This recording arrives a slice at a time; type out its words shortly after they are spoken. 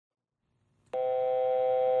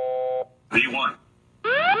V1.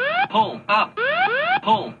 Pull up.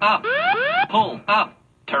 Pull up. Pull up.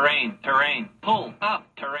 Terrain. Pull up.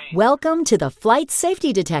 Terrain. Welcome to the Flight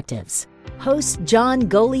Safety Detectives. Hosts John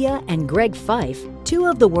Golia and Greg Fife, two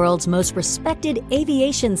of the world's most respected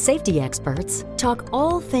aviation safety experts, talk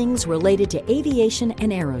all things related to aviation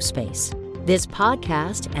and aerospace. This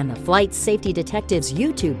podcast and the Flight Safety Detectives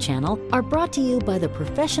YouTube channel are brought to you by the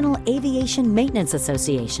Professional Aviation Maintenance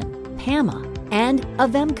Association, PAMA, and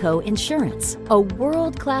Avemco Insurance, a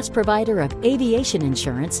world-class provider of aviation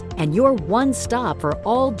insurance and your one-stop for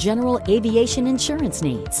all general aviation insurance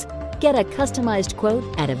needs. Get a customized quote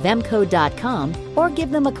at avemco.com or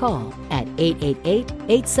give them a call at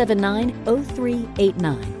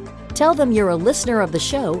 888-879-0389. Tell them you're a listener of the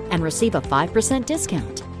show and receive a 5%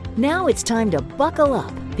 discount. Now it's time to buckle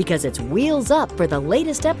up because it's wheels up for the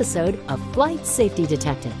latest episode of Flight Safety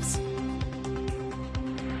Detectives.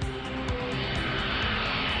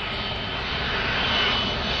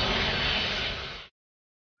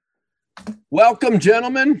 Welcome,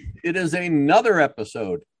 gentlemen. It is another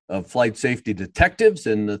episode of Flight Safety Detectives,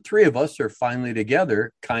 and the three of us are finally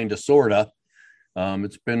together, kind of, sort of.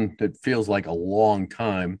 It feels like a long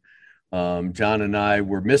time. John and I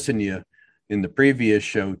were missing you in the previous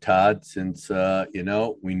show, Todd, since,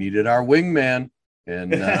 we needed our wingman,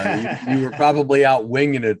 and you were probably out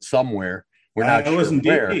winging it somewhere. We're not sure wasn't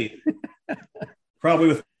where. DP. Probably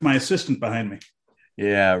with my assistant behind me.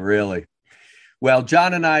 Yeah, really. Well,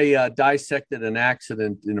 John and I dissected an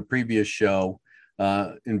accident in a previous show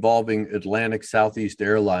involving Atlantic Southeast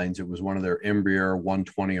Airlines. It was one of their Embraer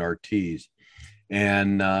 120 RTs.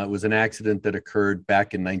 And it was an accident that occurred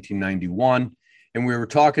back in 1991. And we were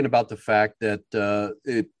talking about the fact that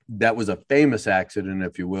that was a famous accident,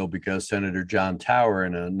 if you will, because Senator John Tower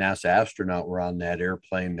and a NASA astronaut were on that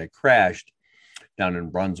airplane that crashed down in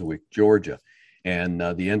Brunswick, Georgia. And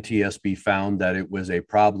the NTSB found that it was a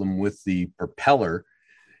problem with the propeller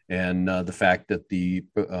and the fact that the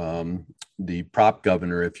prop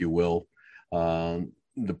governor, if you will,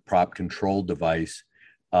 the prop control device,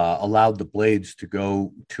 allowed the blades to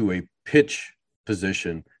go to a pitch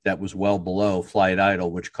position that was well below flight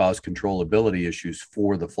idle, which caused controllability issues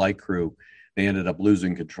for the flight crew. They ended up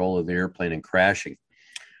losing control of the airplane and crashing.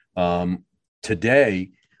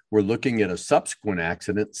 Today, we're looking at a subsequent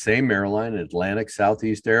accident, same airline, Atlantic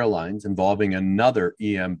Southeast Airlines, involving another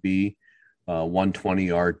EMB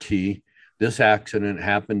 120 RT. This accident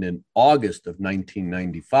happened in August of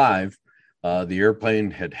 1995. The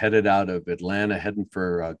airplane had headed out of Atlanta, heading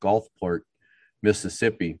for Gulfport,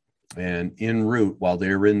 Mississippi. And en route, while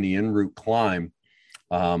they were in the en route climb,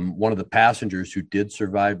 one of the passengers who did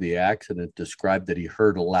survive the accident described that he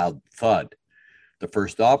heard a loud thud. The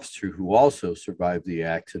first officer, who also survived the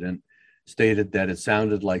accident, stated that it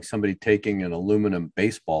sounded like somebody taking an aluminum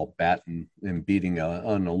baseball bat and beating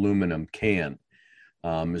an aluminum can,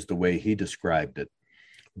 is the way he described it.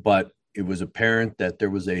 But it was apparent that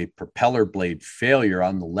there was a propeller blade failure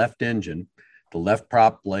on the left engine. The left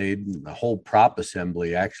prop blade, the whole prop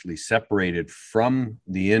assembly actually separated from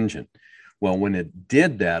the engine. Well, when it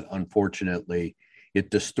did that, unfortunately,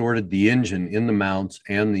 it distorted the engine in the mounts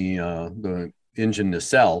and the engine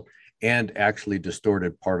nacelle, and actually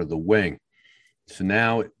distorted part of the wing. So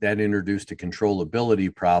now that introduced a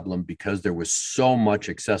controllability problem because there was so much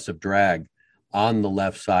excessive drag on the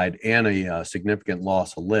left side and a significant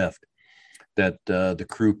loss of lift that the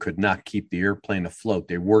crew could not keep the airplane afloat.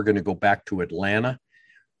 They were going to go back to Atlanta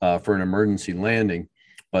for an emergency landing,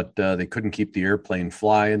 but they couldn't keep the airplane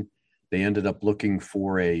flying. They ended up looking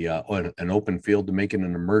for an open field to make it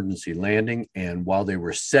an emergency landing. And while they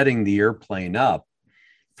were setting the airplane up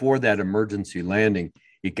for that emergency landing,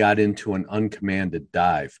 it got into an uncommanded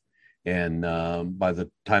dive. And by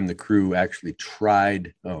the time the crew actually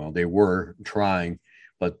tried, they were trying,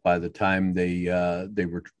 but by the time they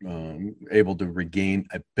were able to regain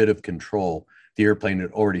a bit of control, the airplane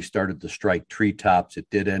had already started to strike treetops. It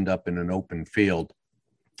did end up in an open field,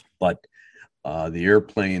 but the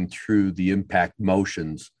airplane, through the impact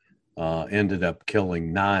motions, ended up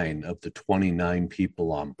killing 9 of the 29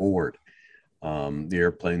 people on board. The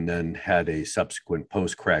airplane then had a subsequent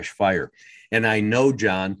post-crash fire. And I know,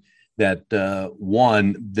 John, that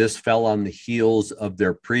this fell on the heels of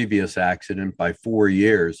their previous accident by 4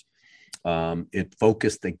 years. It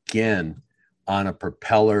focused again on a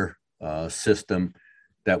propeller system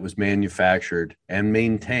that was manufactured and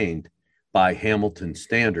maintained by Hamilton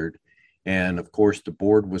Standard. And of course, the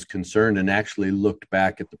board was concerned and actually looked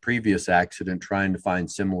back at the previous accident, trying to find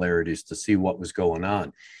similarities to see what was going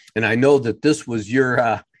on. And I know that this was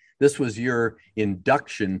your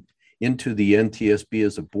induction into the NTSB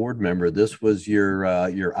as a board member. This was your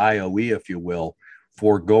IOE, if you will,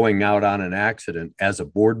 for going out on an accident as a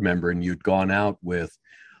board member, and you'd gone out with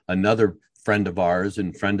another friend of ours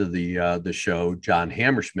and friend of the show, John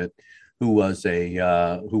Hammerschmidt, who was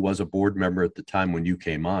a board member at the time when you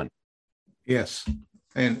came on. Yes,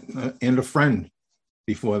 and a friend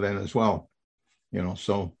before then as well.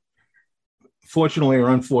 So fortunately or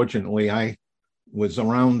unfortunately, I was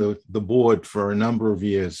around the board for a number of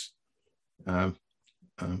years,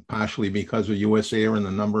 partially because of US Air and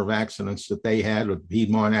the number of accidents that they had, the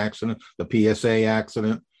Piedmont accident, the PSA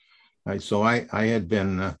accident. So I had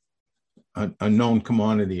been a known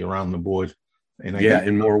commodity around the board. And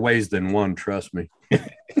in more ways than one, trust me.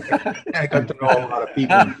 I got to know a lot of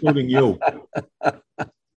people, including you.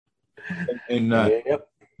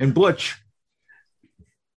 And Butch.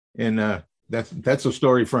 And that's a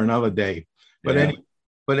story for another day.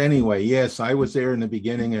 But anyway, yes, I was there in the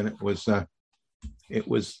beginning, and it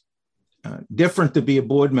was different to be a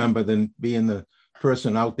board member than being the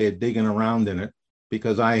person out there digging around in it,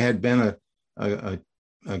 because I had been a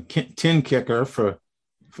tin kicker for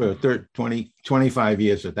 25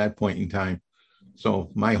 years at that point in time.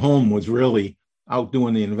 So my home was really out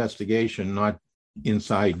doing the investigation, not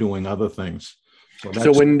inside doing other things.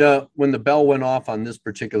 So when the bell went off on this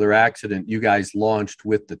particular accident, you guys launched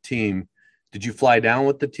with the team. Did you fly down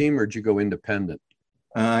with the team, or did you go independent?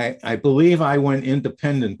 I believe I went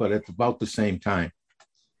independent, but at about the same time.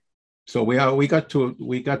 So we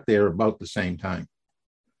got there about the same time.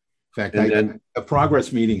 In fact, the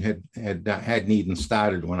progress meeting hadn't even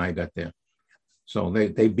started when I got there. So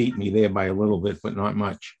they beat me there by a little bit, but not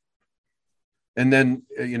much. And then,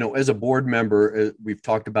 as a board member, we've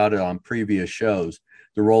talked about it on previous shows,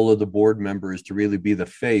 the role of the board member is to really be the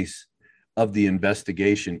face of the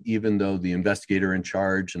investigation, even though the investigator in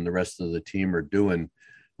charge and the rest of the team are doing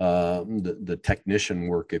the technician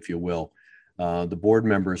work, if you will. The board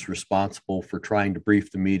member is responsible for trying to brief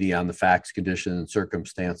the media on the facts, conditions, and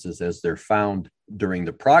circumstances as they're found during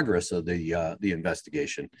the progress of the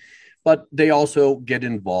investigation. But they also get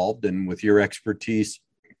involved, and with your expertise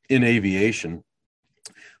in aviation,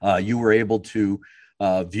 you were able to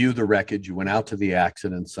view the wreckage. You went out to the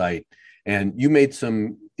accident site, and you made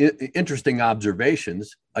some interesting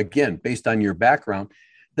observations, again, based on your background,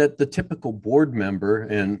 that the typical board member,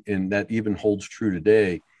 and that even holds true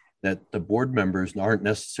today, that the board members aren't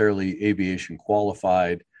necessarily aviation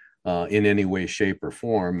qualified in any way, shape, or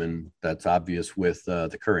form. And that's obvious with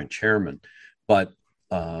the current chairman. But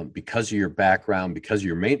because of your background, because of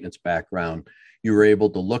your maintenance background, you were able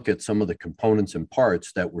to look at some of the components and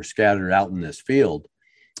parts that were scattered out in this field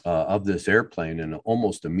of this airplane, and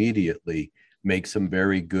almost immediately make some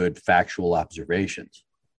very good factual observations.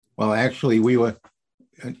 Well, actually,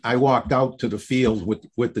 I walked out to the field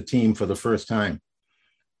with the team for the first time.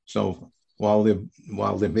 So while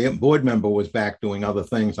the board member was back doing other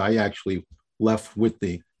things, I actually left with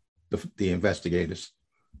the investigators.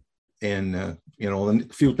 And a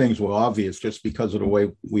few things were obvious just because of the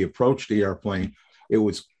way we approached the airplane. It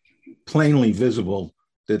was plainly visible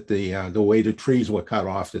that the way the trees were cut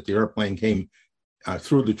off, that the airplane came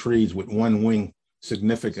through the trees with one wing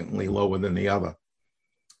significantly lower than the other.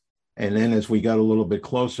 And then as we got a little bit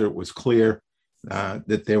closer, it was clear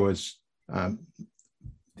that there was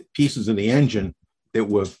pieces of the engine that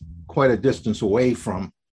were quite a distance away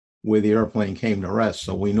from where the airplane came to rest.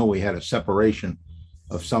 So we know we had a separation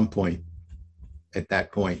of some point at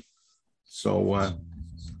that point. So,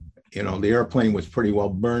 the airplane was pretty well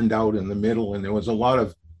burned out in the middle, and there was a lot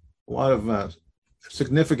of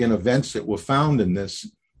significant events that were found in this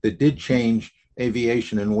that did change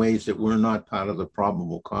aviation in ways that were not part of the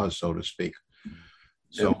probable cause, so to speak.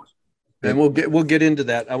 So, and we'll get into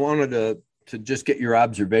that. I wanted to just get your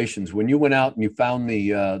observations when you went out and you found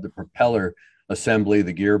the propeller assembly,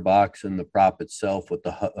 the gearbox, and the prop itself with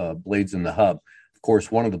the blades in the hub. Of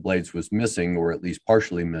course, one of the blades was missing, or at least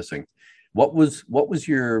partially missing. What was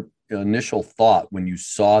your initial thought when you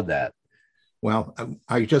saw that? Well,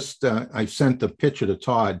 I sent the picture to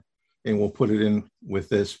Todd, and we'll put it in with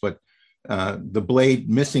this, but the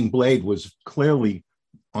missing blade was clearly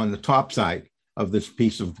on the top side of this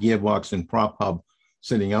piece of gearbox and prop hub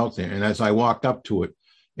sitting out there. And as I walked up to it,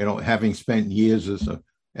 having spent years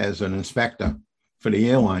as an inspector for the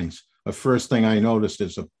airlines, the first thing I noticed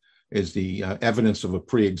is the evidence of a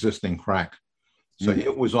pre-existing crack. So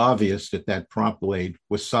it was obvious that prop blade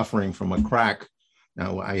was suffering from a crack.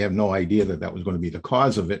 Now, I have no idea that was going to be the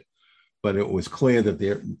cause of it, but it was clear that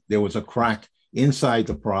there was a crack inside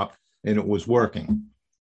the prop, and it was working.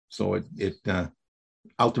 So it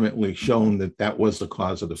ultimately shown that was the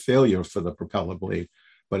cause of the failure for the propeller blade.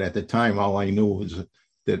 But at the time, all I knew was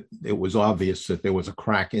that it was obvious that there was a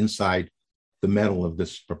crack inside the metal of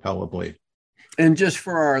this propeller blade. And just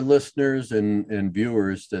for our listeners and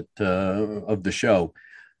viewers that of the show,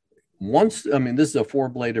 this is a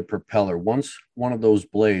 4-bladed propeller. Once one of those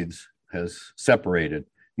blades has separated,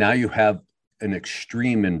 now you have an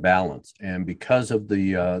extreme imbalance. And because of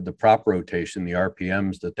the prop rotation, the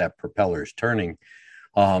RPMs that propeller is turning,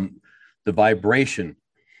 the vibration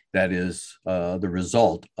that is the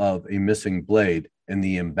result of a missing blade and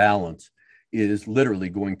the imbalance is literally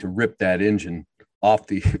going to rip that engine off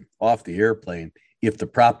the airplane if the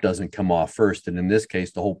prop doesn't come off first. And in this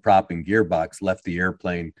case, the whole prop and gearbox left the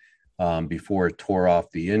airplane before it tore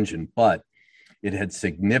off the engine, but it had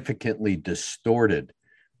significantly distorted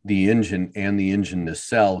the engine and the engine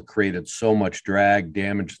nacelle, created so much drag,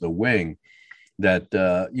 damaged the wing, that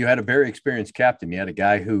you had a very experienced captain. You had a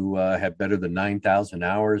guy who had better than 9,000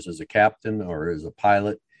 hours as a captain or as a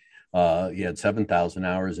pilot. He had 7,000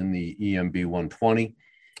 hours in the EMB 120.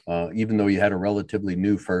 Even though you had a relatively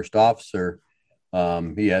new first officer,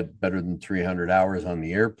 he had better than 300 hours on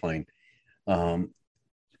the airplane.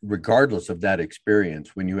 Regardless of that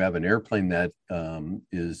experience, when you have an airplane that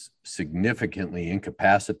is significantly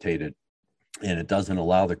incapacitated and it doesn't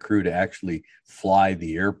allow the crew to actually fly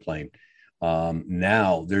the airplane,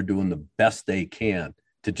 now they're doing the best they can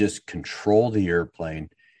to just control the airplane,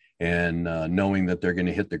 and knowing that they're going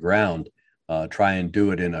to hit the ground, try and do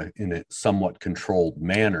it in a somewhat controlled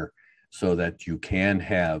manner so that you can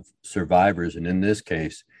have survivors. And in this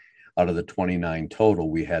case, out of the 29 total,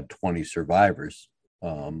 we had 20 survivors,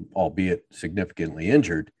 albeit significantly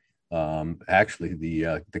injured. Actually,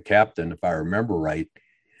 the captain, if I remember right,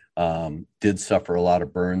 did suffer a lot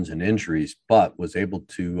of burns and injuries, but was able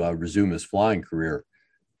to resume his flying career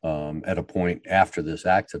at a point after this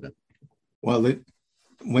accident. Well,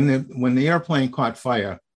 when the airplane caught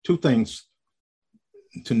fire, two things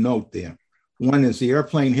to note there. One is the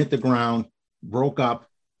airplane hit the ground, broke up,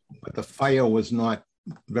 but the fire was not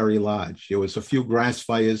very large. There was a few grass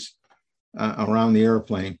fires around the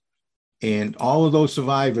airplane, and all of those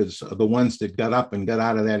survivors are the ones that got up and got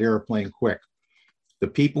out of that airplane quick. The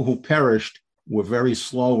people who perished were very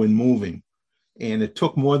slow in moving, and it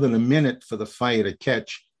took more than a minute for the fire to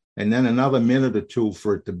catch, and then another minute or two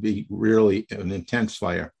for it to be really an intense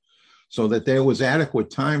fire, so that there was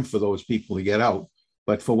adequate time for those people to get out.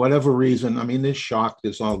 But for whatever reason, I mean, this shock,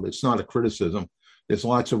 it's not a criticism. There's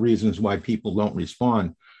lots of reasons why people don't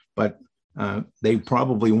respond, but they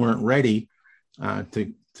probably weren't ready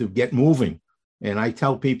to get moving. And I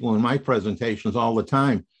tell people in my presentations all the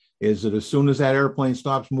time is that as soon as that airplane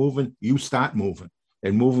stops moving, you start moving,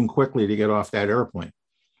 and moving quickly to get off that airplane.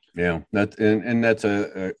 Yeah, that's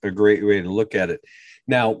a great way to look at it.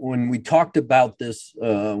 Now, when we talked about this,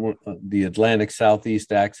 the Atlantic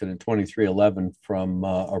Southeast accident 2311 from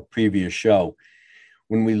our previous show,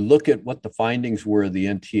 when we look at what the findings were of the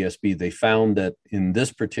NTSB, they found that in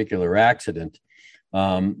this particular accident,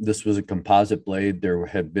 this was a composite blade. There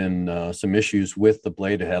had been some issues with the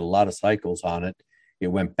blade. It had a lot of cycles on it. It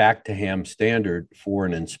went back to ham standard for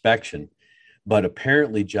an inspection. But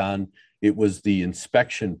apparently, John, it was the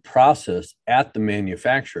inspection process at the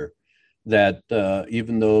manufacturer that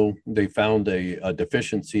even though they found a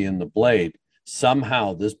deficiency in the blade,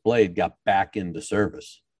 somehow this blade got back into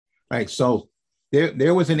service. Right. So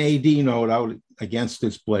there was an AD note out against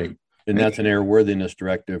this blade. And that's an airworthiness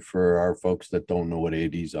directive for our folks that don't know what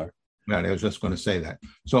ADs are. Right, I was just going to say that.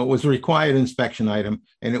 So it was a required inspection item,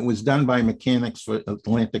 and it was done by mechanics for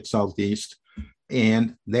Atlantic Southeast,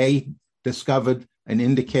 and they discovered an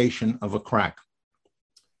indication of a crack.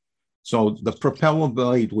 So the propeller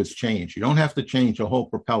blade was changed. You don't have to change a whole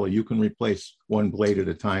propeller. You can replace one blade at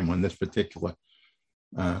a time on this particular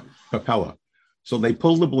propeller. So they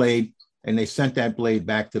pulled the blade, and they sent that blade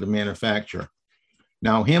back to the manufacturer.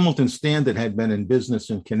 Now, Hamilton Standard had been in business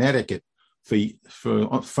in Connecticut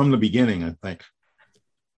from the beginning, I think.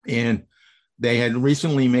 And they had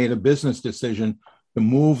recently made a business decision to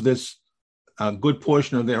move this good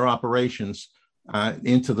portion of their operations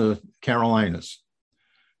into the Carolinas.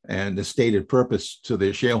 And the stated purpose to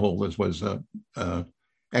their shareholders was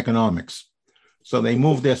economics. So they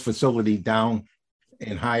moved this facility down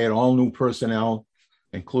and hired all new personnel,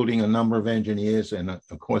 including a number of engineers and,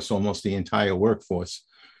 of course, almost the entire workforce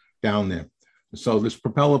down there. So this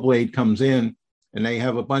propeller blade comes in, and they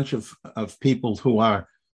have a bunch of people who are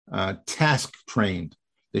task trained.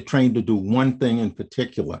 They're trained to do one thing in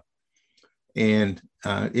particular. And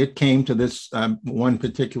it came to this one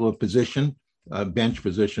particular position, bench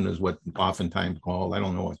position is what oftentimes called. I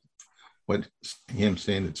don't know what ham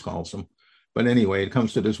standards calls them. But anyway, it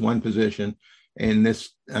comes to this one position. and this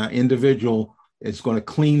individual is going to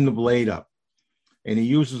clean the blade up. And he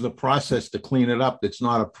uses a process to clean it up that's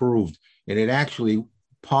not approved. And it actually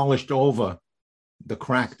polished over the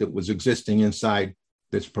crack that was existing inside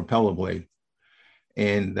this propeller blade.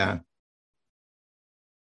 And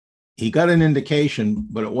he got an indication,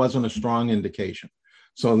 but it wasn't a strong indication.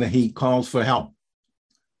 So then he calls for help.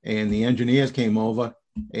 And the engineers came over,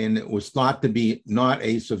 and it was thought to be not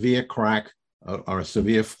a severe crack or a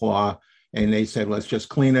severe flaw. And they said, let's just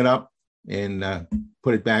clean it up and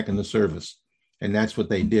put it back in the service. And that's what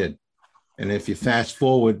they did. And if you fast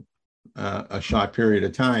forward a short period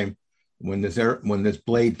of time, when this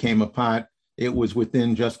blade came apart, it was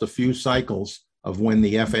within just a few cycles of when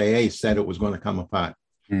the FAA said it was going to come apart.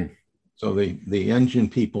 So the engine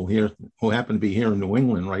people here, who happen to be here in New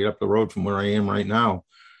England, right up the road from where I am right now,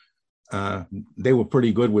 they were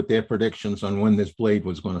pretty good with their predictions on when this blade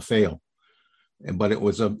was going to fail. But it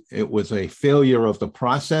was a failure of the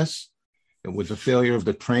process. It was a failure of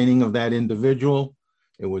the training of that individual.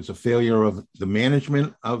 It was a failure of the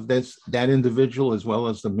management of that individual, as well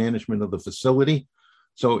as the management of the facility.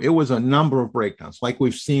 So it was a number of breakdowns, like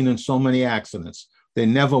we've seen in so many accidents. They're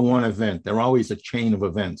never one event. They're always a chain of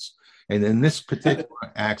events. And in this particular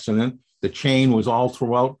accident, the chain was all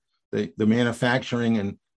throughout the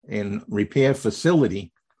manufacturing and repair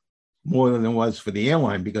facility more than it was for the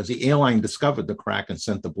airline, because the airline discovered the crack and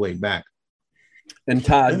sent the blade back. And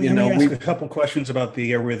Todd, Let me ask a couple questions about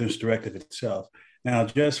the Airworthiness Directive itself. Now,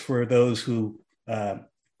 just for those who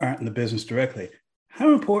aren't in the business directly,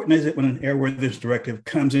 how important is it when an Airworthiness Directive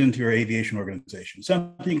comes into your aviation organization?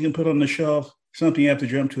 Something you can put on the shelf, something you have to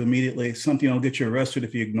jump to immediately, something that'll get you arrested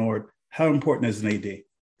if you ignore it. How important is an AD?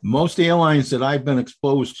 Most airlines that I've been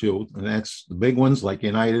exposed to, and that's the big ones like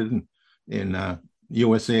United and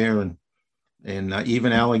US Air and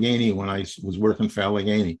even Allegheny, when I was working for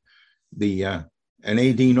Allegheny, an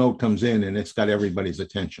AD note comes in and it's got everybody's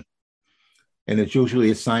attention. And it's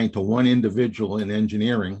usually assigned to one individual in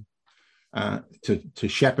engineering to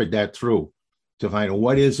shepherd that through, to find out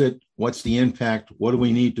what is it, what's the impact, what do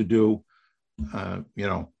we need to do,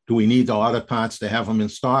 do we need a lot of parts to have them in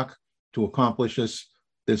stock to accomplish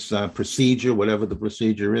this procedure, whatever the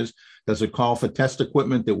procedure is? Does it call for test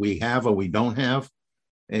equipment that we have or we don't have?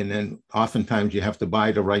 And then oftentimes you have to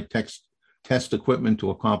buy the right test equipment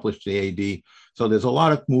to accomplish the AD. So there's a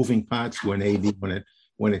lot of moving parts to an AD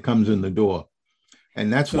when it comes in the door.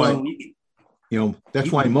 And that's why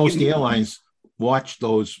most airlines watch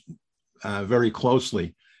those very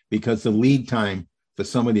closely, because the lead time for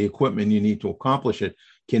some of the equipment you need to accomplish it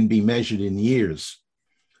can be measured in years.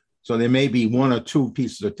 So there may be one or two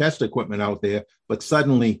pieces of test equipment out there, but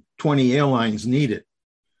suddenly 20 airlines need it.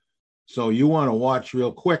 So you want to watch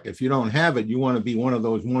real quick. If you don't have it, you want to be one of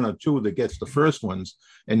those one or two that gets the first ones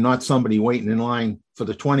and not somebody waiting in line for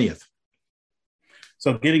the 20th.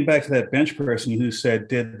 So getting back to that bench person who said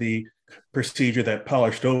did the procedure that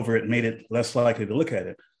polished over it, made it less likely to look at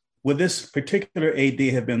it, would this particular AD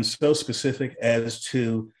have been so specific as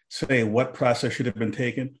to say what process should have been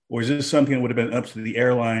taken? Or is this something that would have been up to the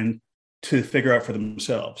airline to figure out for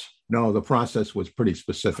themselves? No, the process was pretty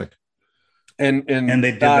specific. And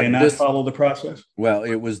did they not follow the process? Well,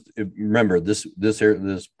 remember,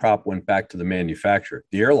 this prop went back to the manufacturer.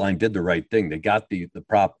 The airline did the right thing. They got the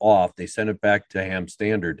prop off, they sent it back to Ham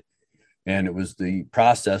Standard, and it was the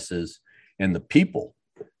processes and the people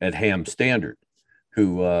at Ham Standard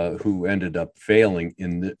who ended up failing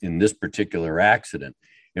in this particular accident.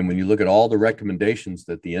 And when you look at all the recommendations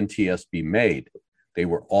that the NTSB made, they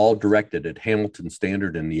were all directed at Hamilton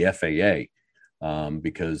Standard and the FAA.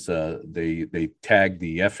 Because they tagged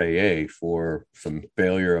the FAA for some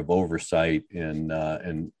failure of oversight and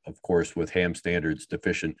of course with Ham Standard's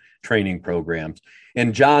deficient training programs.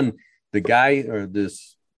 And John, the guy or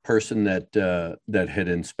this person that had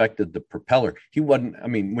inspected the propeller, he wasn't. I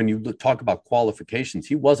mean, when you talk about qualifications,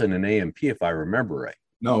 he wasn't an AMP, if I remember right.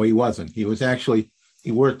 No, he wasn't. He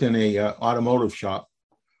worked in a automotive shop,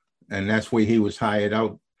 and that's where he was hired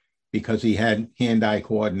out, because he had hand-eye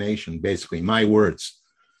coordination, basically, my words.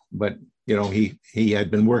 But, he had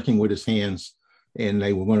been working with his hands, and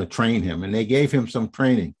they were going to train him, and they gave him some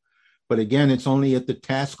training. But again, it's only at the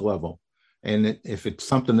task level. And if it's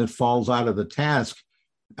something that falls out of the task,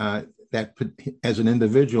 that as an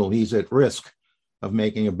individual, he's at risk of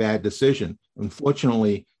making a bad decision.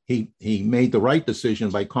 Unfortunately, he made the right decision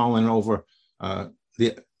by calling over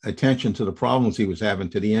the attention to the problems he was having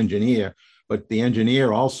to the engineer. But the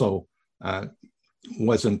engineer also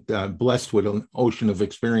wasn't blessed with an ocean of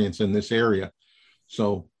experience in this area.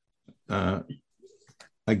 So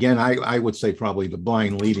again, I would say probably the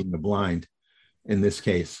blind leading the blind in this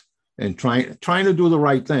case. and trying to do the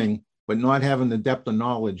right thing, but not having the depth of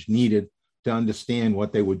knowledge needed to understand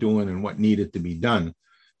what they were doing and what needed to be done.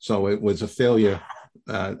 So it was a failure.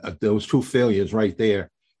 Those two failures right there.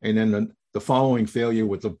 And then the following failure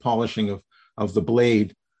with the polishing of the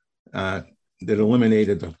blade that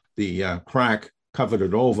eliminated the crack, covered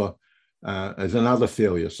it over, as another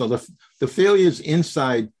failure. So the failures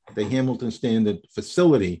inside the Hamilton Standard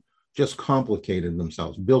facility just complicated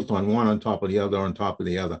themselves, built on one on top of the other, on top of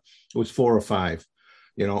the other. It was 4 or 5,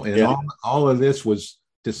 and all of this was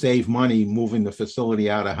to save money moving the facility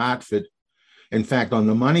out of Hartford. In fact, on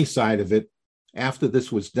the money side of it, after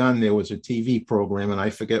this was done, there was a TV program, and I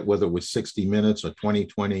forget whether it was 60 Minutes or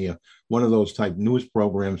 2020, or one of those type news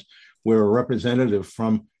programs, where a representative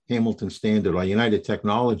from Hamilton Standard or United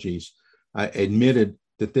Technologies admitted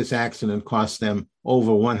that this accident cost them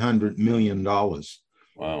over $100 million.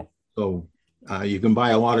 Wow. So you can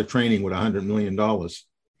buy a lot of training with $100 million.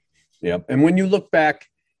 Yeah. And when you look back,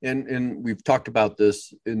 and we've talked about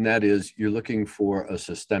this, and that is you're looking for a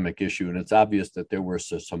systemic issue. And it's obvious that there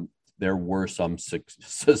were some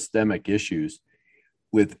systemic issues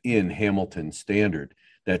within Hamilton Standard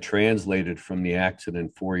that translated from the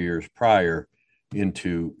accident 4 years prior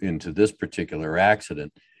into this particular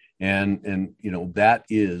accident. And that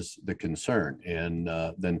is the concern. And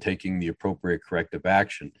then taking the appropriate corrective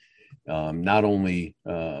action, not only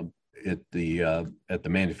at the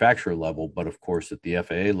manufacturer level, but of course at the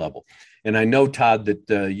FAA level. And I know, Todd,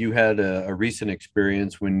 that you had a recent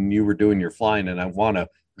experience when you were doing your flying, and I want to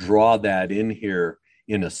draw that in here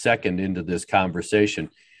in a second into this conversation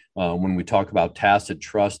when we talk about tacit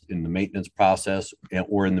trust in the maintenance process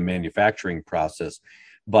or in the manufacturing process.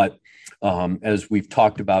 But as we've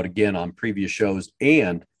talked about again on previous shows,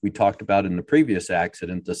 and we talked about in the previous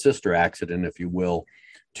accident, the sister accident, if you will,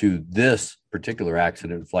 to this particular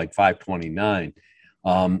accident, Flight 529,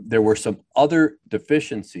 there were some other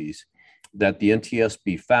deficiencies that the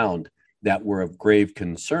NTSB found that were of grave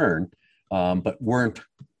concern, but weren't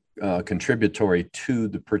contributory to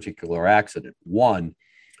the particular accident. One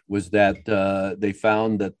was that they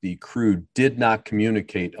found that the crew did not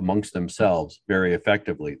communicate amongst themselves very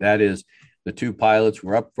effectively. That is, the two pilots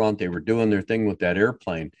were up front, they were doing their thing with that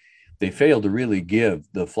airplane. They failed to really give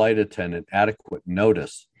the flight attendant adequate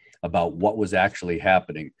notice about what was actually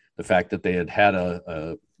happening. The fact that they had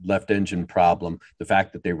a left engine problem, the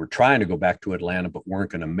fact that they were trying to go back to Atlanta but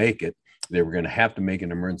weren't going to make it, they were going to have to make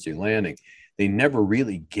an emergency landing. They never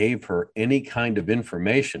really gave her any kind of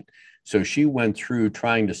information. So she went through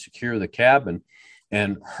trying to secure the cabin,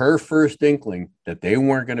 and her first inkling that they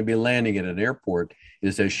weren't going to be landing at an airport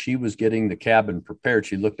is as she was getting the cabin prepared,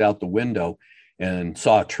 she looked out the window and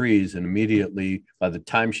saw trees, and immediately by the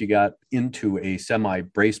time she got into a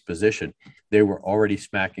semi-brace position, they were already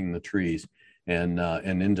smacking the trees and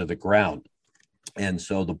into the ground. And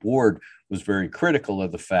so the board was very critical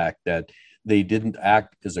of the fact that they didn't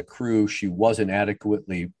act as a crew. She wasn't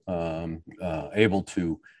adequately able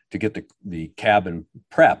to get the cabin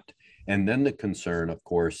prepped. And then the concern, of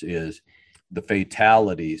course, is the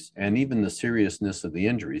fatalities and even the seriousness of the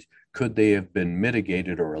injuries. Could they have been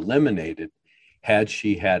mitigated or eliminated had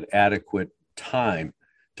she had adequate time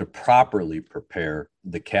to properly prepare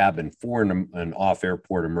the cabin for an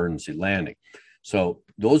off-airport emergency landing? So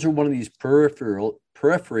those are one of these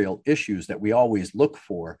peripheral issues that we always look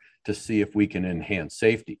for to see if we can enhance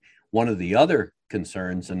safety. One of the other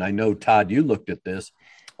concerns, and I know, Todd, you looked at this,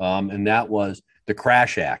 and that was the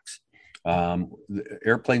crash acts. The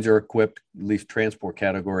airplanes are equipped, at least transport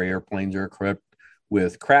category airplanes are equipped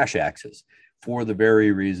with crash axes for the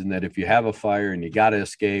very reason that if you have a fire and you got to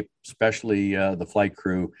escape, especially the flight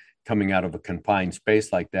crew coming out of a confined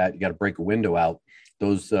space like that, you got to break a window out.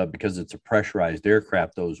 Those, because it's a pressurized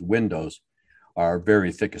aircraft, those windows are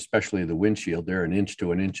very thick, especially the windshield. They're 1 inch to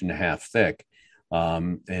 1.5 inches thick.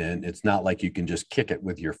 And it's not like you can just kick it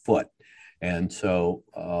with your foot. And so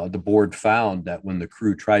the board found that when the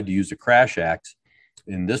crew tried to use a crash axe,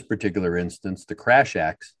 in this particular instance, the crash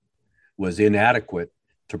axe was inadequate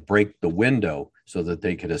to break the window so that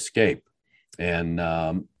they could escape. And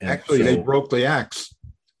actually, they broke the axe.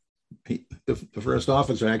 The first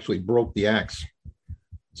officer actually broke the axe.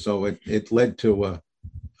 So it led to a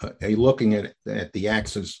looking at the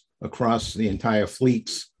axes across the entire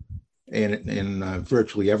fleets, and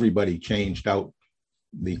virtually everybody changed out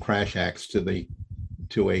the crash axe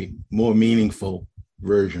to a more meaningful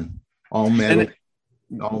version, all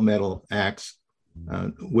metal axe,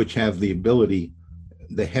 which have the ability,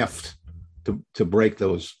 the heft to break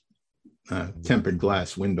those tempered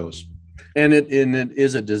glass windows. And it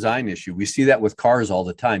is a design issue. We see that with cars all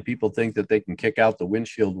the time. People think that they can kick out the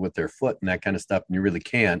windshield with their foot and that kind of stuff, and you really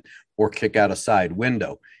can't, or kick out a side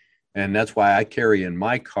window. And that's why I carry in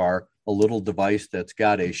my car a little device that's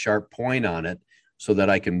got a sharp point on it so that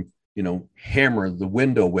I can, hammer the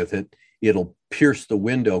window with it. It'll pierce the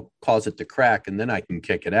window, cause it to crack, and then I can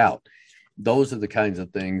kick it out. Those are the kinds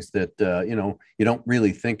of things that, you don't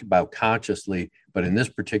really think about consciously. But in this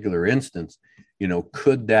particular instance,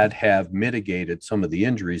 could that have mitigated some of the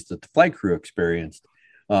injuries that the flight crew experienced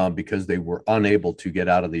because they were unable to get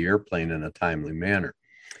out of the airplane in a timely manner?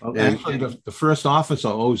 Well, actually, the first officer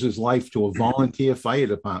owes his life to a volunteer fire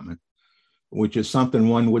department, which is something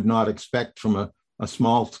one would not expect from a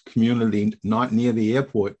small community not near the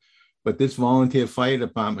airport. But this volunteer fire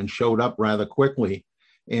department showed up rather quickly,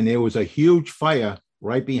 and there was a huge fire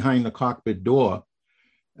right behind the cockpit door.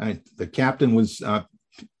 And the captain was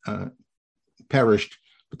perished,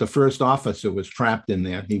 but the first officer was trapped in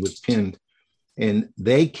there. He was pinned, and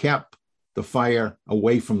they kept the fire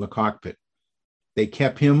away from the cockpit. They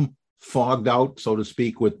kept him fogged out, so to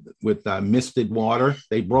speak, with misted water.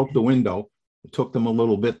 They broke the window. It took them a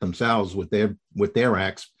little bit themselves with their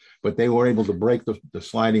axe, but they were able to break the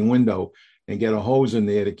sliding window and get a hose in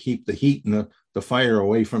there to keep the heat and the fire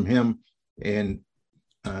away from him, and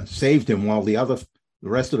saved him while the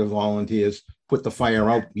rest of the volunteers put the fire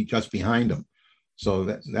out just behind him. So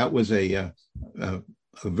that was a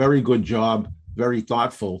very good job, very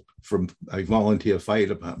thoughtful from a volunteer fire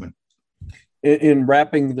department. In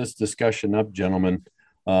wrapping this discussion up, gentlemen,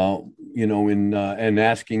 and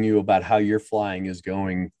asking you about how your flying is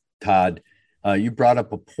going, Todd, you brought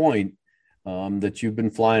up a point that you've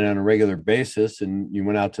been flying on a regular basis, and you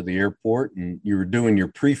went out to the airport and you were doing your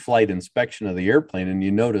pre-flight inspection of the airplane, and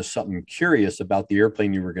you noticed something curious about the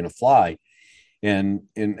airplane you were going to fly. And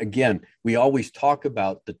again, we always talk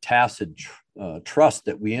about the tacit trust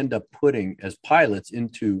that we end up putting as pilots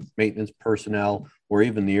into maintenance personnel or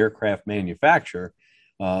even the aircraft manufacturer.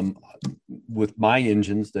 With my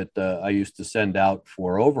engines that I used to send out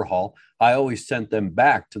for overhaul, I always sent them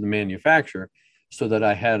back to the manufacturer so that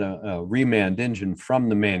I had a remand engine from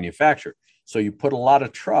the manufacturer. So you put a lot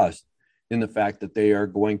of trust in the fact that they are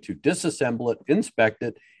going to disassemble it, inspect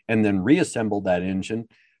it, and then reassemble that engine,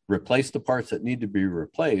 replace the parts that need to be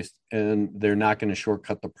replaced, and they're not going to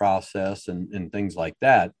shortcut the process and things like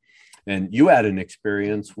that. And you had an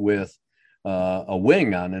experience with a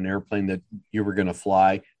wing on an airplane that you were going to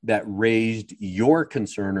fly that raised your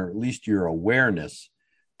concern, or at least your awareness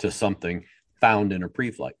to something found in a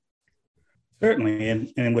pre-flight.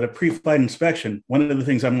 Certainly. And with a pre-flight inspection, one of the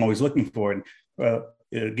things I'm always looking for, and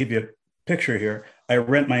give you a picture here, I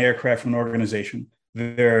rent my aircraft from an organization.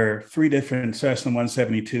 There are 3 different Cessna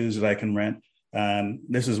 172s that I can rent.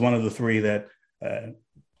 This is one of the 3 that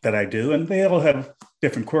I do, and they all have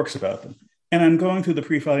different quirks about them. And I'm going through the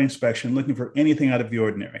pre-flight inspection, looking for anything out of the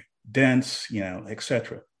ordinary, dents,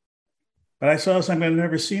 etc. But I saw something I've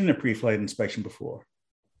never seen in a pre-flight inspection before.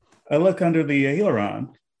 I look under the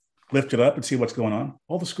aileron, lift it up and see what's going on.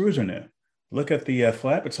 All the screws are new. Look at the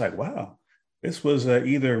flap. It's like, wow, this was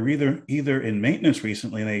either in maintenance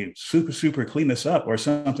recently and they super cleaned this up, or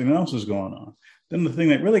something else is going on. Then the thing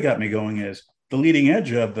that really got me going is the leading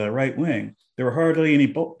edge of the right wing. There were hardly any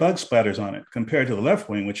bug splatters on it compared to the left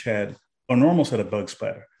wing, which had a normal set of bug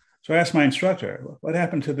splatter. So I asked my instructor, what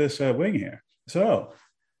happened to this wing here? He said, oh,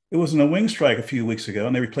 it was in a wing strike a few weeks ago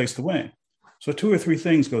and they replaced the wing. So 2 or 3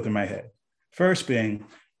 things go through my head. First being,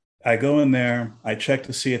 I go in there, I check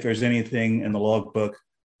to see if there's anything in the logbook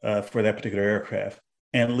for that particular aircraft.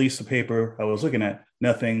 And at least the paper I was looking at,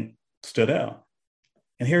 nothing stood out.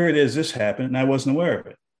 And here it is, this happened, and I wasn't aware of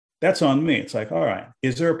it. That's on me. It's like, all right,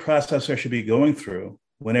 is there a process I should be going through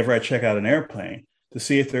whenever I check out an airplane to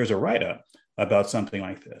see if there's a write-up about something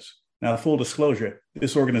like this? Now, full disclosure,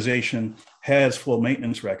 this organization has full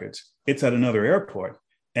maintenance records. It's at another airport,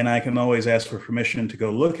 and I can always ask for permission to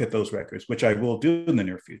go look at those records, which I will do in the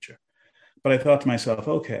near future. But I thought to myself,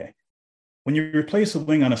 okay, when you replace a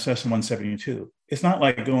wing on a Cessna 172, it's not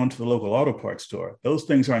like going to the local auto parts store. Those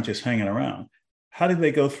things aren't just hanging around. How did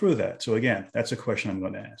they go through that? So again, that's a question I'm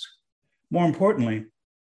going to ask. More importantly,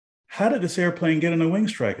 how did this airplane get in a wing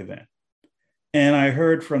strike event? And I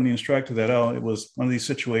heard from the instructor that, it was one of these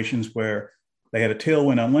situations where they had a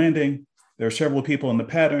tailwind on landing. There were several people in the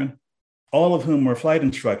pattern, all of whom were flight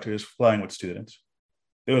instructors flying with students.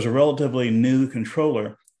 There was a relatively new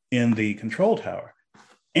controller in the control tower.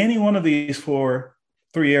 Any one of these 3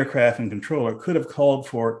 aircraft and controller could have called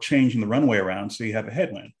for changing the runway around so you have a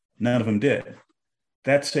headwind. None of them did.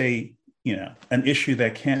 That's an issue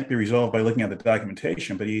that can't be resolved by looking at the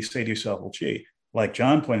documentation, but you say to yourself, well, gee, like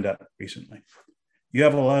John pointed out recently, you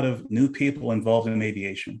have a lot of new people involved in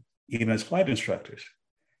aviation, even as flight instructors.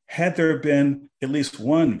 Had there been at least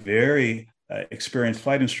one very experienced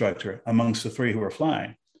flight instructor amongst the three who were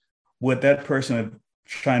flying, would that person have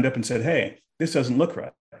chimed up and said, hey, this doesn't look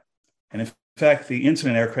right? And in fact, the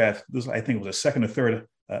incident aircraft, I think it was a second or third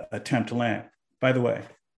attempt to land. By the way,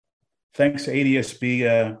 thanks to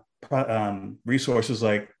ADSB resources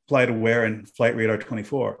like FlightAware and Flight Radar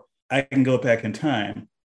 24, I can go back in time,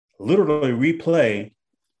 literally replay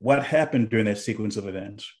what happened during that sequence of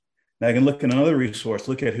events. Now I can look at another resource,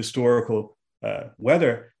 look at historical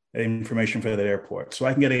weather information for that airport, so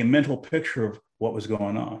I can get a mental picture of what was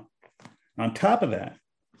going on. On top of that,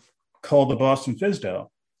 called the Boston FSDO.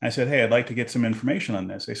 I said, hey, I'd like to get some information on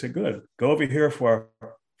this. They said, good, go over here for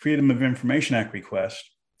our Freedom of Information Act request.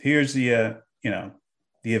 Here's the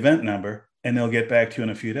event number, and they'll get back to you in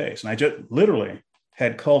a few days. And I just literally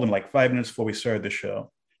had called them like 5 minutes before we started the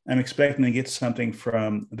show. I'm expecting to get something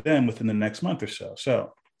from them within the next month or so.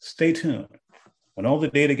 So stay tuned. When all the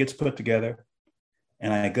data gets put together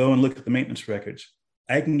and I go and look at the maintenance records,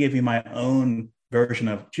 I can give you my own version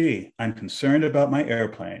of, gee, I'm concerned about my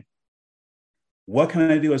airplane. What can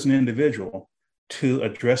I do as an individual to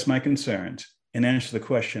address my concerns and answer the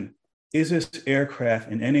question, is this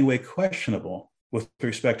aircraft in any way questionable with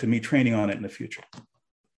respect to me training on it in the future?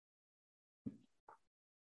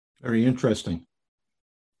 Very interesting.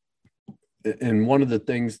 And one of the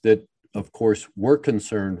things that, of course, we're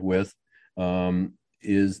concerned with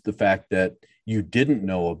is the fact that you didn't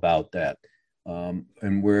know about that.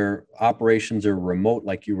 And where operations are remote,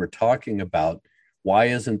 like you were talking about, why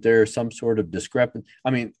isn't there some sort of discrepancy?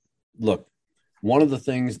 I mean, look, one of the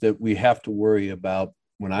things that we have to worry about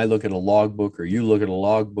when I look at a logbook or you look at a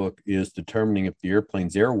logbook is determining if the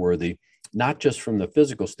airplane's airworthy, not just from the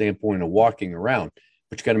physical standpoint of walking around,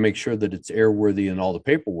 but you got to make sure that it's airworthy in all the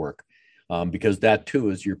paperwork, because that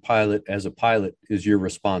too is your pilot, as a pilot, is your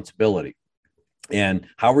responsibility. And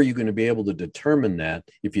how are you going to be able to determine that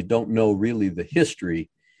if you don't know really the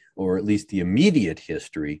history, or at least the immediate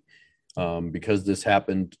history, because this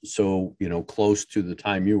happened so, close to the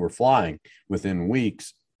time you were flying, within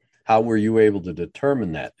weeks? How were you able to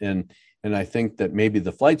determine that? And I think that maybe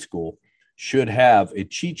the flight school should have a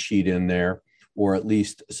cheat sheet in there, or at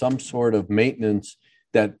least some sort of maintenance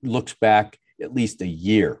that looks back at least a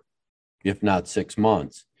year, if not 6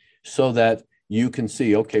 months, so that you can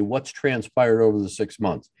see, okay, what's transpired over the 6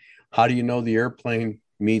 months? How do you know the airplane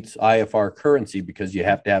meets IFR currency? Because you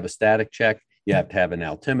have to have a static check, you have to have an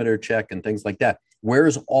altimeter check and things like that.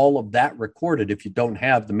 Where's all of that recorded if you don't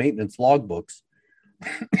have the maintenance logbooks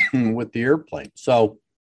with the airplane? So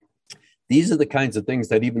these are the kinds of things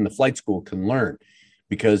that even the flight school can learn,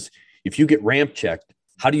 because if you get ramp checked,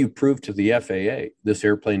 how do you prove to the FAA this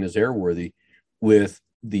airplane is airworthy with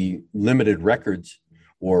the limited records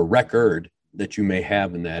or record that you may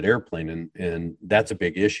have in that airplane? And that's a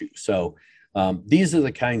big issue. So these are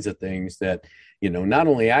the kinds of things that, not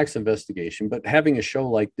only acts investigation, but having a show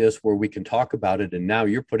like this where we can talk about it. And now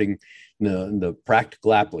you're putting the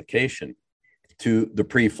practical application to the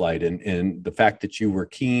pre-flight, and the fact that you were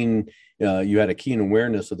keen, you had a keen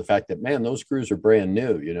awareness of the fact that, man, those screws are brand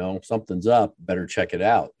new, something's up, better check it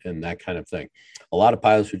out, and that kind of thing. A lot of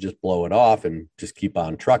pilots would just blow it off and just keep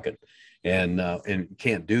on trucking, and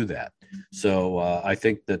can't do that. So I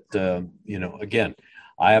think that, again,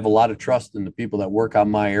 I have a lot of trust in the people that work on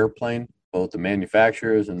my airplane, both the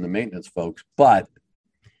manufacturers and the maintenance folks, but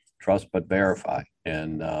trust but verify.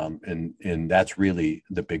 And that's really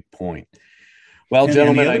the big point. Well,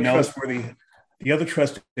 gentlemen, I know the other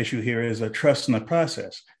trust issue here is a trust in the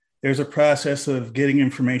process. There's a process of getting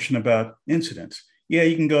information about incidents. Yeah,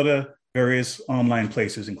 you can go to various online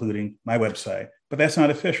places, including my website, but that's not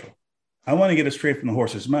official. I want to get it straight from the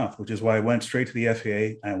horse's mouth, which is why I went straight to the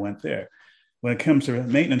FAA. I went there. When it comes to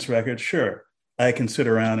maintenance records, sure, I can sit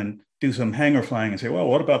around and do some hangar flying and say, well,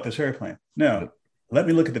 what about this airplane? No, let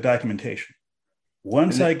me look at the documentation.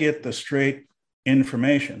 Once I get the straight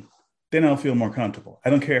information, then I'll feel more comfortable. I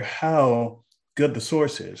don't care how good the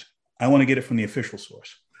source is. I want to get it from the official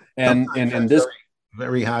source. And this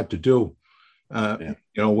very hard to do.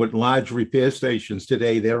 With large repair stations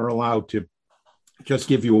today, they're allowed to just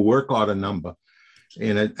give you a work order number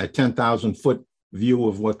and a 10,000 foot view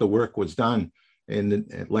of what the work was done.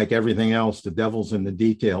 And like everything else, the devil's in the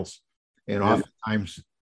details. And oftentimes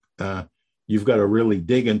you've got to really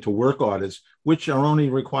dig into work orders, which are only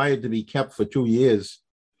required to be kept for 2 years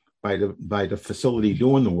by the facility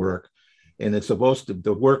doing the work. And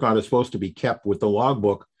the work order is supposed to be kept with the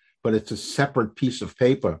logbook, but it's a separate piece of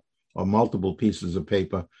paper or multiple pieces of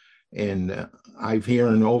paper. And I've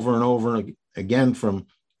heard over and over again from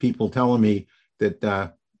people telling me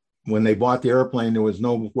that when they bought the airplane, there was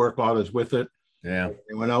no work orders with it. Yeah.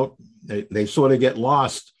 They went out, they sort of get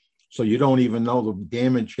lost. So you don't even know the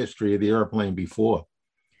damage history of the airplane before.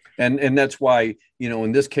 And that's why,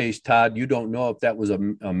 in this case, Todd, you don't know if that was a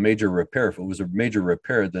major repair. If it was a major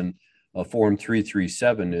repair, then a Form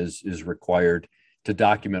 337 is required to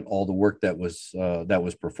document all the work that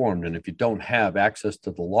was performed. And if you don't have access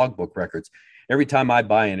to the logbook records, every time I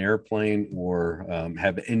buy an airplane or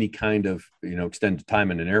have any kind of extended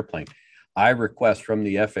time in an airplane, I request from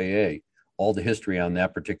the FAA all the history on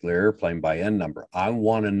that particular airplane by N number. I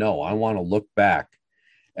want to know. I want to look back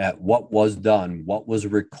at what was done, what was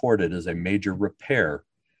recorded as a major repair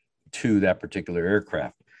to that particular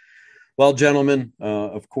aircraft. Well, gentlemen,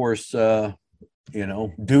 of course,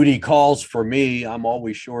 duty calls for me. I'm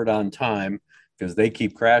always short on time because they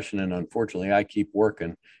keep crashing, and unfortunately, I keep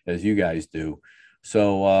working as you guys do.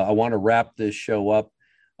 So I want to wrap this show up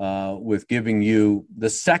with giving you the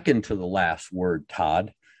second to the last word,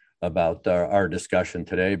 Todd, about our discussion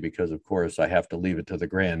today, because, of course, I have to leave it to the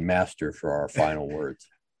Grand Master for our final words.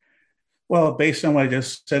 Well, based on what I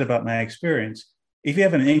just said about my experience, if you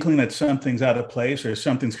have an inkling that something's out of place or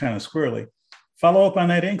something's kind of squirrely, follow up on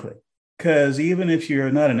that inkling. Because even if you're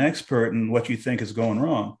not an expert in what you think is going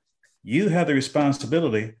wrong, you have the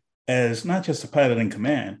responsibility as not just the pilot in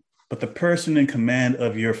command, but the person in command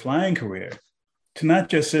of your flying career to not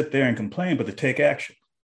just sit there and complain, but to take action.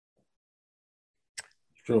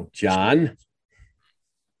 True. John?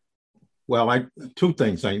 Well, two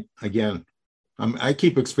things. I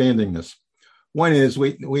keep expanding this. One is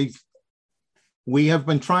we have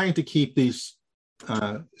been trying to keep these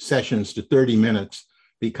sessions to 30 minutes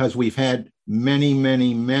because we've had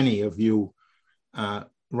many of you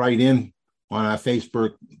write in on our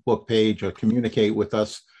Facebook page or communicate with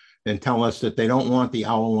us and tell us that they don't want the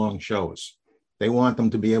hour-long shows. They want them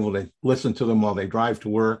to be able to listen to them while they drive to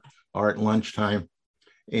work or at lunchtime.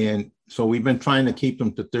 And so we've been trying to keep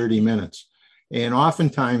them to 30 minutes. And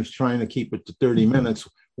oftentimes trying to keep it to 30 minutes,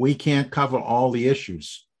 we can't cover all the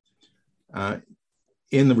issues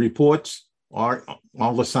in the reports or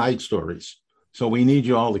all the side stories. So we need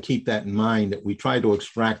you all to keep that in mind, that we try to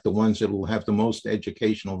extract the ones that will have the most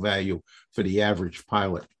educational value for the average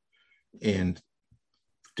pilot, and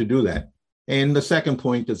to do that. And the second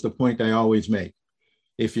point is the point I always make.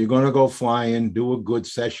 If you're going to go flying, do a good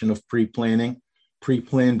session of pre-planning.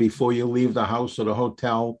 Pre-plan before you leave the house or the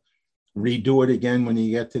hotel. Redo it again when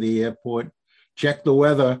you get to the airport. Check the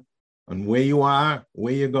weather on where you are,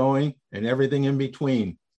 where you're going, and everything in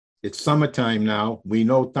between. It's summertime now. We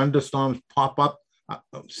know thunderstorms pop up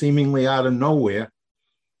seemingly out of nowhere.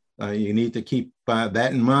 You need to keep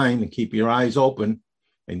that in mind and keep your eyes open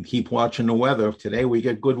and keep watching the weather. Today, we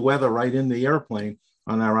get good weather right in the airplane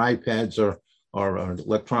on our iPads or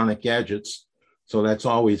electronic gadgets. So that's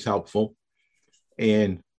always helpful.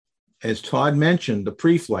 And as Todd mentioned, the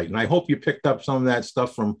pre-flight, and I hope you picked up some of that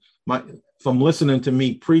stuff from listening to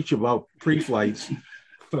me preach about pre-flights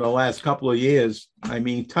for the last couple of years. I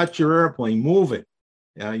mean, touch your airplane, move it.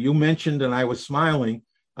 You mentioned, and I was smiling,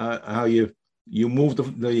 how you moved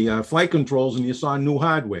the flight controls and you saw new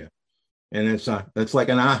hardware. And that's like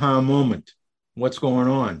an aha moment. What's going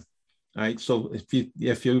on? All right. So if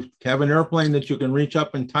you have an airplane that you can reach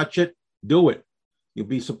up and touch it, do it. You'll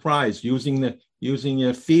be surprised using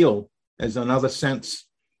your feel as another sense.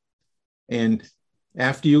 And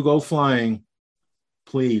after you go flying,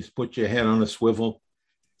 please put your head on a swivel.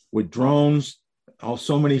 With drones,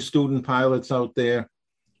 so many student pilots out there,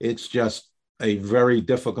 it's just a very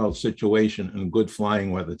difficult situation in good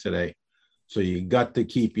flying weather today. So you got to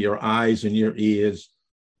keep your eyes and your ears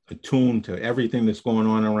attuned to everything that's going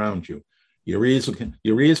on around you. Your ears can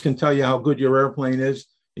tell you how good your airplane is,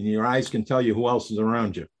 and your eyes can tell you who else is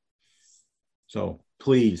around you. So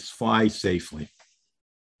please fly safely.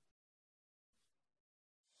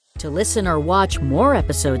 To listen or watch more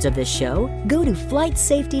episodes of this show, go to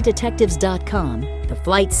FlightSafetyDetectives.com, the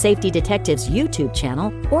Flight Safety Detectives YouTube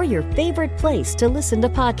channel, or your favorite place to listen to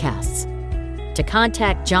podcasts. To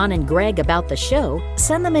contact John and Greg about the show,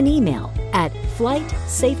 send them an email at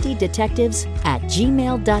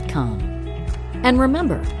FlightSafetyDetectives@gmail.com. And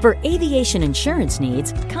remember, for aviation insurance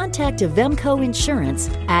needs, contact Avemco Insurance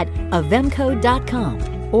at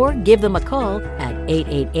avemco.com or give them a call at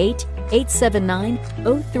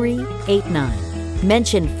 888-879-0389.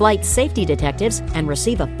 Mention Flight Safety Detectives and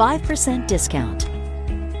receive a 5% discount.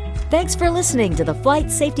 Thanks for listening to the Flight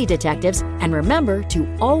Safety Detectives, and remember to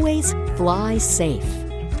always fly safe.